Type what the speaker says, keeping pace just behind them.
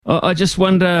I just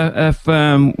wonder if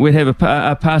we'd have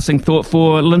a passing thought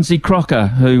for Lindsay Crocker,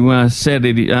 who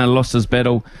sadly lost his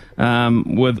battle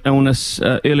with illness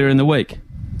earlier in the week.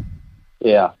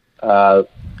 Yeah,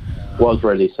 was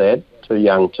really sad. Too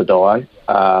young to die.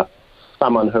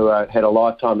 Someone who had a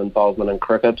lifetime involvement in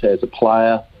cricket as a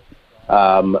player,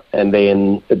 and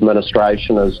then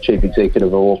administration as chief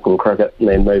executive of Auckland Cricket, and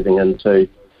then moving into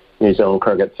New Zealand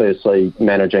cricket, firstly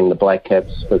managing the Black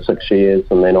Caps for 6 years,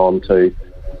 and then on to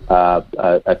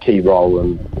a key role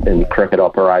in cricket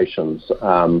operations.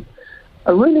 A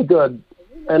really good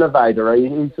innovator.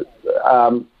 He's,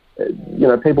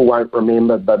 people won't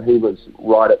remember, but he was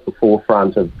right at the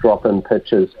forefront of drop-in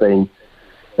pitches being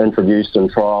introduced and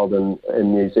trialled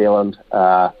in New Zealand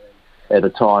at a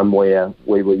time where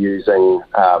we were using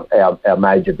our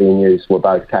major venues were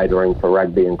both catering for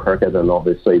rugby and cricket, and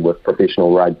obviously with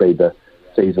professional rugby the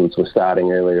seasons were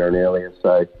starting earlier and earlier.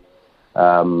 So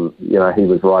he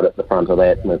was right at the front of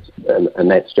that, and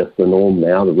that's just the norm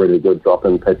now. The really good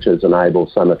drop-in pitches enable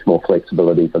so much more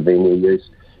flexibility for venue use.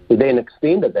 We then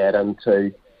extended that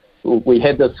into, we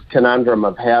had this conundrum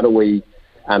of how do we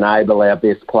enable our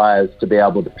best players to be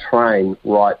able to train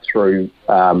right through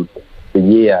the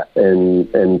year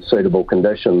in suitable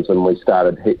conditions, and we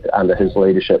started, under his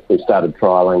leadership, we started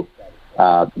trialling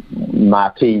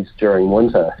marquees during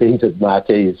winter, heated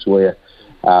marquees where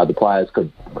the players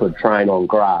could train on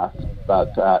grass,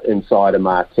 but inside a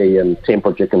marquee in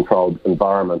temperature-controlled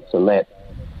environments, and that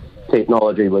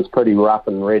technology was pretty rough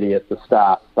and ready at the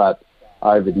start, but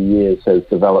over the years has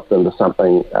developed into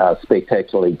something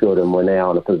spectacularly good, and we're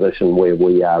now in a position where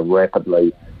we are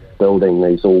rapidly building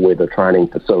these all-weather training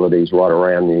facilities right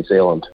around New Zealand.